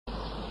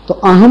तो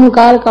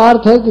अहंकार का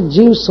अर्थ है कि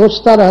जीव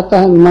सोचता रहता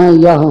है मैं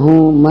यह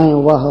हूं, मैं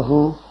वह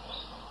हूं।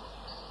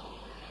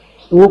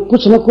 वो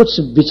कुछ न कुछ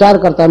विचार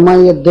करता है, मैं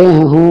ये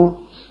देह हूं,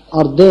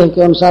 और देह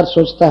के अनुसार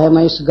सोचता है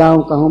मैं इस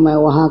गांव का हूं, मैं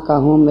वहां का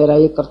हूं, मेरा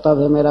ये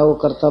कर्तव्य है, मेरा वो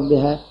कर्तव्य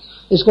है।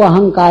 इसको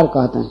अहंकार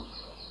कहते हैं।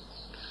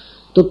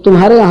 तो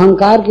तुम्हारे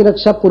अहंकार की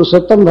रक्षा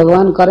पुरुषोत्तम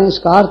भगवान करें,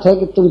 इसका अर्थ है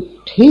कि तुम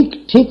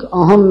ठीक ठीक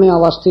अहम में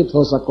अवस्थित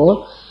हो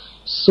सको,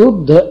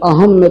 शुद्ध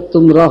अहम में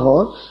तुम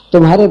रहो।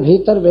 तुम्हारे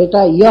भीतर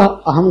बेटा यह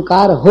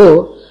अहंकार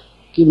हो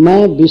कि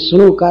मैं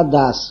विष्णु का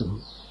दास हूं,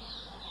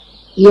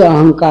 यह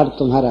अहंकार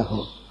तुम्हारा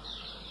हो।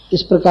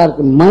 इस प्रकार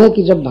के मैं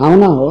की जब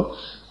भावना हो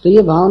तो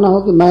ये भावना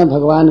हो कि मैं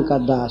भगवान का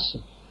दास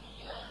हूं,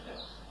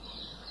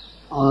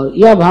 और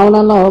यह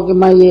भावना ना हो कि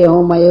मैं ये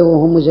हूं, मैं ये वो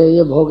हूं, मुझे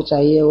ये भोग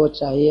चाहिए, वो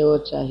चाहिए, वो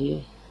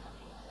चाहिए।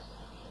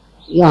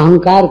 यह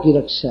अहंकार की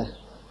रक्षा।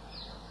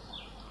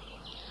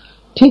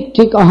 ठीक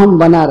ठीक अहम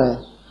बना रहे।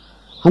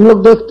 हम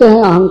लोग देखते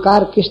हैं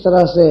अहंकार किस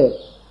तरह से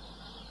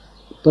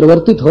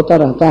परिवर्तित होता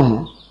रहता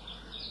है।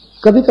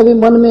 कभी कभी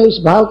मन में इस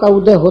भाव का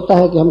उदय होता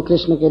है कि हम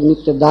कृष्ण के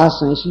नित्य दास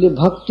हैं, इसलिए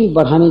भक्ति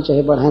बढ़ानी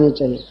चाहिए, बढ़ानी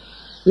चाहिए।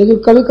 लेकिन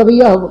कभी कभी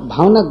यह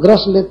भावना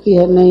ग्रस लेती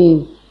है,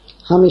 नहीं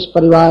हम इस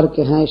परिवार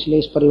के हैं, इसलिए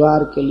इस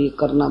परिवार के लिए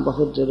करना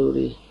बहुत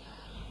जरूरी है,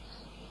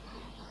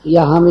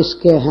 या हम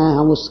इसके हैं,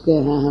 हम उसके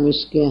हैं, हम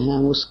इसके हैं,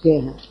 हम उसके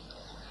हैं।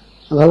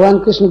 भगवान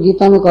कृष्ण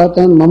गीता में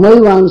कहते हैं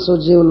ममैव अंशो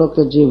जीव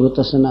लोके जीवभूत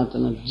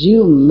सनातन,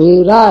 जीव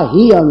मेरा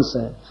ही अंश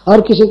है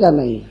और किसी का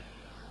नहीं है।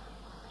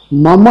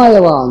 मम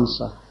एव अंश,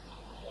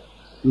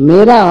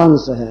 मेरा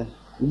अंश है,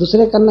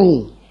 दूसरे का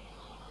नहीं।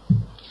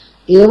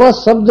 एवं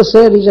शब्द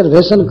से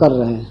रिजर्वेशन कर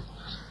रहे हैं,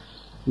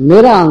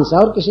 मेरा अंश है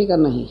और किसी का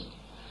नहीं।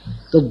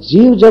 तो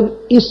जीव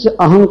जब इस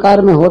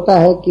अहंकार में होता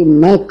है कि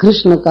मैं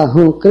कृष्ण का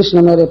हूं,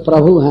 कृष्ण मेरे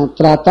प्रभु हैं,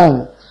 त्राता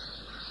है,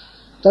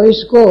 तो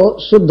इसको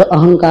शुद्ध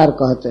अहंकार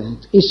कहते हैं।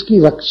 तो इसकी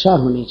रक्षा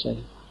होनी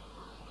चाहिए,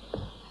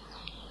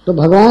 तो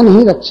भगवान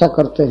ही रक्षा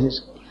करते हैं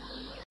इसकी।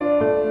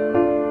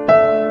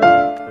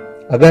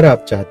 अगर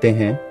आप चाहते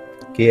हैं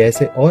कि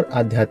ऐसे और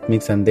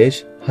आध्यात्मिक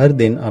संदेश हर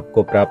दिन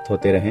आपको प्राप्त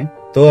होते रहें,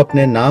 तो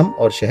अपने नाम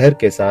और शहर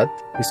के साथ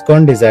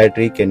इस्कॉन डिजायर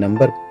ट्री के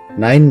नंबर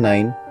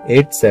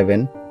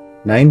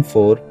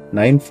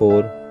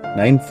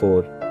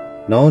 9987949494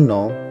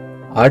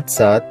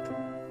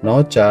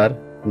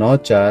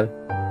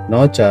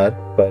 9987949494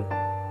 पर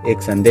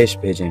एक संदेश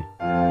भेजें।